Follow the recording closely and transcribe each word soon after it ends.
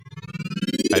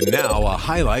And now a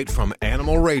highlight from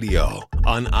Animal Radio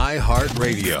on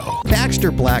iHeartRadio.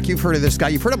 Baxter Black, you've heard of this guy.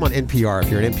 You've heard him on NPR if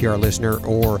you're an NPR listener,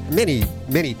 or many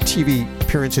TV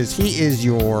appearances. He is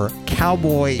your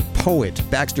cowboy poet,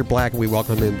 Baxter Black, and we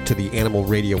welcome him to the Animal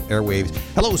Radio airwaves.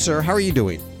 Hello, sir. How are you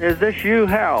doing? Is this you,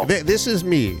 Hal? This is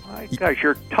me. My gosh,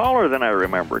 you're taller than I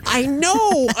remembered. I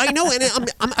know. And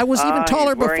I was even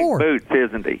taller he's wearing before. Boots,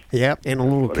 isn't he? Yep, and a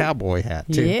little cowboy hat,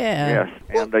 too. Yeah. Yes.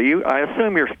 And I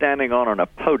assume you're standing on a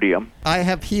podium. I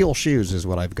have heel shoes is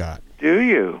what I've got. Do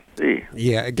you? See.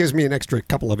 Yeah, it gives me an extra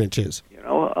couple of inches. You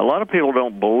know, a lot of people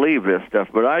don't believe this stuff,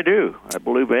 but I do. I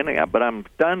believe anything. But I'm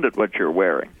stunned at what you're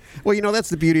wearing. Well, that's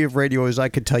the beauty of radio is I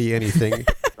could tell you anything.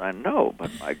 I know,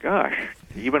 but my gosh,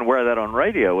 to even wear that on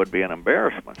radio would be an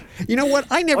embarrassment. You know what?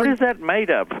 I never. What is that made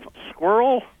of?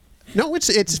 Squirrel? No,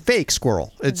 it's fake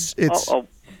squirrel. It's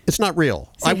not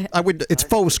real. It's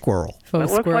faux squirrel. It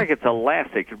looks like it's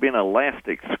elastic. It'd be an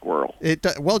elastic squirrel. It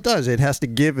does. It has to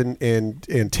give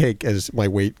and take as my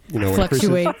weight,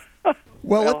 Fluctuate. increases.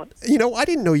 Well, I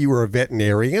didn't know you were a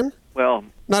veterinarian. Well,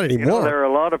 not anymore. There are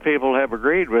a lot of people who have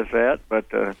agreed with that, but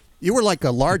you were like a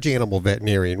large animal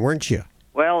veterinarian, weren't you?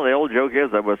 Well, the old joke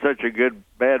is I was such a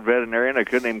bad veterinarian I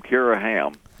couldn't even cure a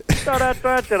ham. Someone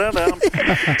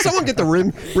get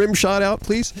the rim shot out,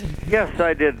 please. Yes,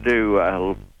 I did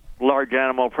do large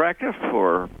animal practice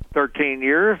for 13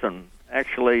 years, and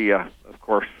actually, of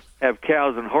course, have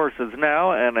cows and horses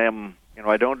now, and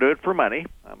I don't do it for money.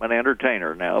 I'm an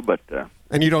entertainer now, but...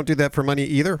 and you don't do that for money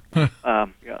either?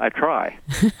 I try.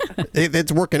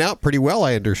 It's working out pretty well,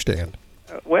 I understand.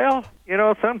 Well,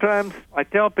 sometimes I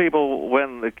tell people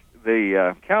when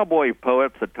the cowboy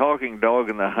poets, the talking dog,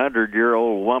 and the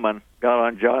 100-year-old woman got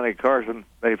on Johnny Carson,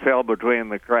 they fell between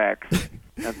the cracks.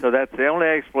 And so that's the only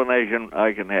explanation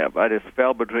I can have. I just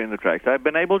fell between the tracks. I've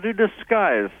been able to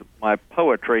disguise my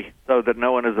poetry so that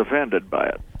no one is offended by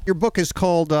it. Your book is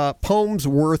called Poems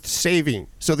Worth Saving.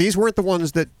 So these weren't the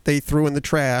ones that they threw in the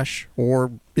trash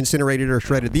or incinerated or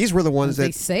shredded. These were the ones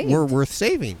that were worth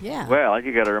saving. Yeah. Well,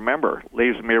 you got to remember,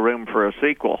 leaves me room for a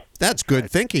sequel. That's good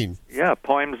thinking. Yeah,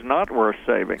 poems not worth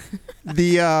saving.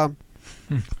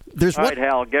 There's All right,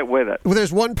 Hal, get with it. Well,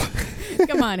 there's one.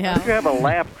 Come on, Hal. Do you have a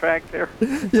laugh track there?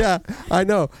 Yeah, I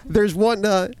know. There's one,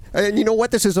 and you know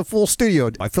what? This is a full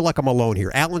studio. I feel like I'm alone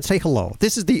here. Alan, say hello.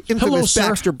 This is the infamous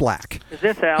Baxter Black. Is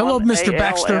this Alan? Hello, Mr.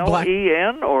 Baxter Black.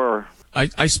 A-L-L-E-N, or?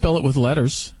 I spell it with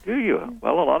letters. Do you?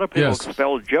 Well, a lot of people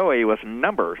spell Joey with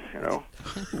numbers,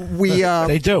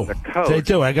 They do. They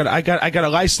do. I got a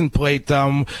license plate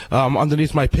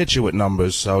underneath my picture with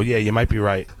numbers. So yeah, you might be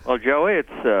right. Well, Joey,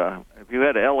 it's if you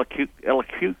had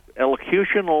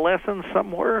elocution lessons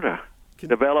somewhere to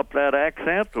develop that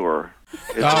accent, or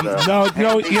no,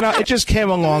 it just came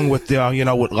along with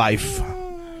with life.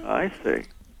 I see.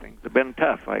 Things have been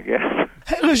tough, I guess.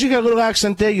 Hey, Liz, you got a little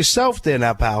accent there yourself, there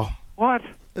now, pal. What?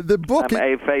 The book.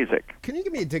 I'm aphasic. Can you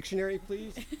give me a dictionary,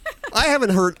 please? I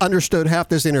haven't understood half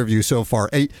this interview so far.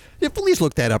 Please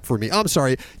look that up for me. I'm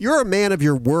sorry. You're a man of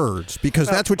your words because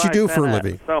that's what you do for a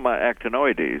living. Soma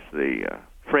actinoides, the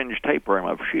fringe tapeworm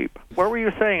of sheep. What were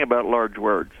you saying about large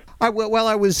words? I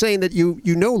was saying that you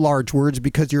know large words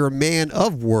because you're a man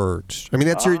of words. I mean,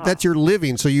 that's your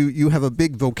living, so you have a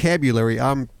big vocabulary.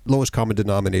 I'm lowest common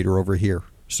denominator over here.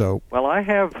 So. Well, I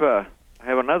have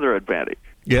another advantage.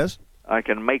 Yes? I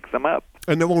can make them up.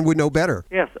 And no one would know better.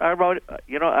 Yes, I wrote,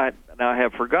 I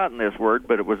have forgotten this word,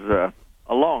 but it was a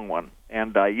long one.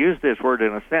 And I used this word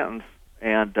in a sentence,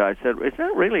 and I said, is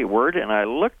that really a word? And I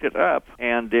looked it up,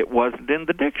 and it wasn't in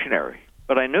the dictionary.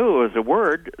 But I knew it was a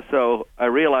word, so I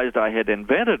realized I had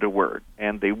invented a word.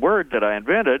 And the word that I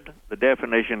invented, the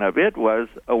definition of it was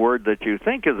a word that you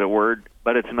think is a word,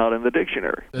 but it's not in the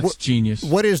dictionary. That's genius.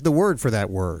 What is the word for that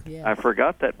word? Yeah. I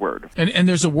forgot that word. And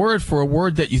there's a word for a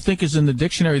word that you think is in the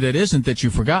dictionary that isn't, that you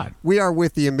forgot. We are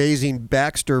with the amazing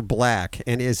Baxter Black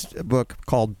and his book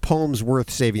called Poems Worth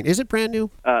Saving. Is it brand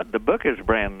new? The book is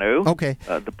brand new. Okay.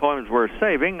 The Poems Worth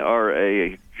Saving are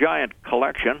a giant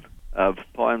collection of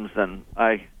poems, and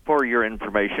I, for your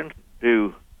information,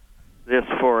 do this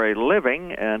for a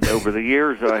living, and over the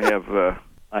years I have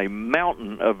a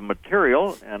mountain of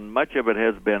material, and much of it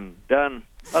has been done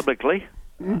publicly,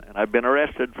 and I've been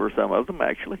arrested for some of them,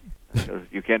 actually, because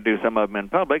you can't do some of them in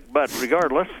public, but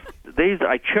regardless, these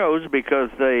I chose because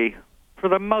they, for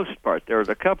the most part, there's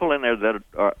a couple in there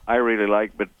that I really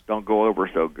like but don't go over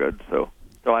so good, so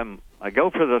I go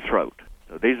for the throat.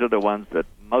 So these are the ones that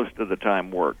most of the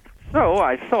time work. So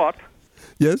I thought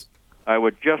I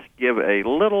would just give a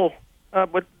little,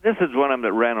 but this is one of them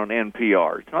that ran on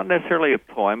NPR. It's not necessarily a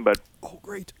poem, but oh,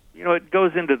 great. It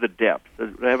goes into the depths.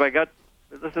 Have I got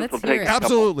This Let's will hear take it. a couple.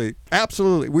 Absolutely.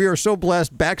 Absolutely. We are so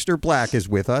blessed. Baxter Black is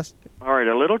with us. All right,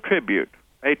 a little tribute.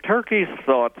 A turkey's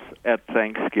thoughts at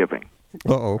Thanksgiving.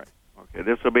 Uh-oh. Okay,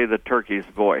 this will be the turkey's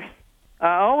voice.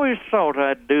 I always thought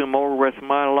I'd do more with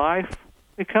my life.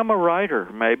 Become a writer,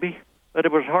 maybe. But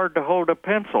it was hard to hold a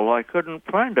pencil. I couldn't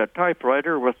find a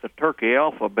typewriter with the turkey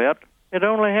alphabet. It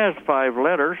only has 5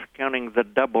 letters, counting the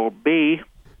double B,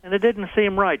 and it didn't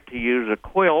seem right to use a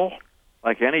quill.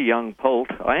 Like any young poult,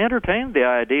 I entertained the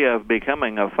idea of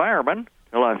becoming a fireman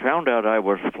till I found out I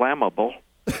was flammable.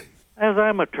 As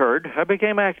I matured, I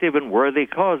became active in worthy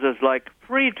causes like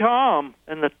Free Tom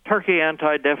and the Turkey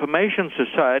Anti-Defamation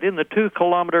Society and the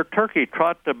 2-kilometer turkey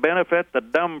trot to benefit the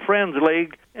Dumb Friends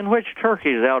League, in which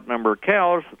turkeys outnumber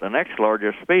cows, the next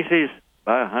largest species,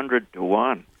 by 100 to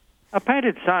 1. I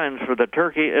painted signs for the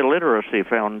Turkey Illiteracy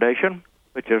Foundation,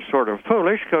 which is sort of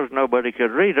foolish because nobody could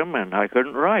read them and I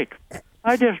couldn't write.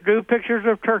 I just drew pictures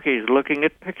of turkeys looking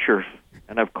at pictures.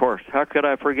 And, of course, how could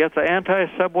I forget the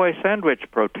anti-Subway sandwich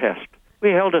protest?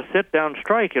 We held a sit-down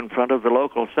strike in front of the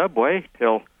local Subway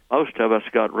till most of us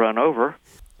got run over.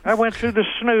 I went through the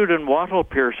snoot and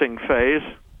wattle-piercing phase.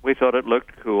 We thought it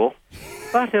looked cool.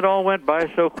 But it all went by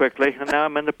so quickly, and now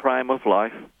I'm in the prime of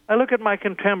life. I look at my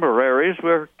contemporaries.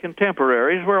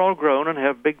 We're all grown and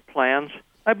have big plans.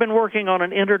 I've been working on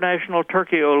an international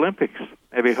turkey Olympics,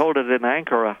 maybe hold it in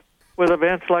Ankara, with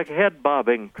events like head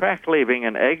bobbing, track leaving,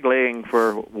 and egg laying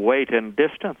for weight and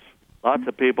distance. Lots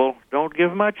of people don't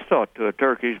give much thought to a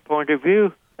turkey's point of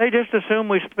view. They just assume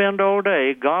we spend all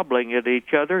day gobbling at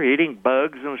each other, eating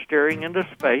bugs, and staring into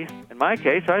space. In my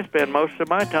case, I spend most of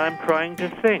my time trying to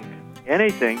think.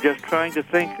 Anything, just trying to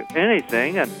think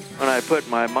anything, and when I put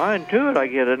my mind to it, I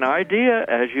get an idea,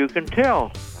 as you can tell.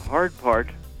 The hard part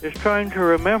is trying to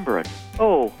remember it.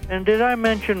 Oh, and did I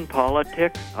mention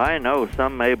politics? I know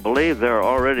some may believe there are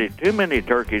already too many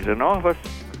turkeys in office.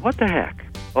 What the heck?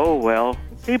 Oh, well,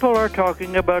 people are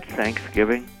talking about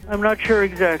Thanksgiving. I'm not sure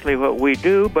exactly what we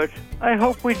do, but I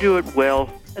hope we do it well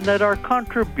and that our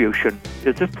contribution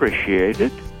is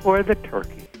appreciated for the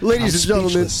turkey. Ladies and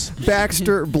gentlemen,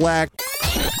 Baxter Black.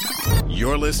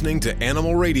 You're listening to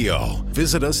Animal Radio.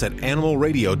 Visit us at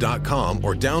animalradio.com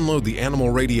or download the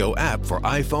Animal Radio app for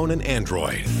iPhone and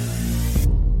Android.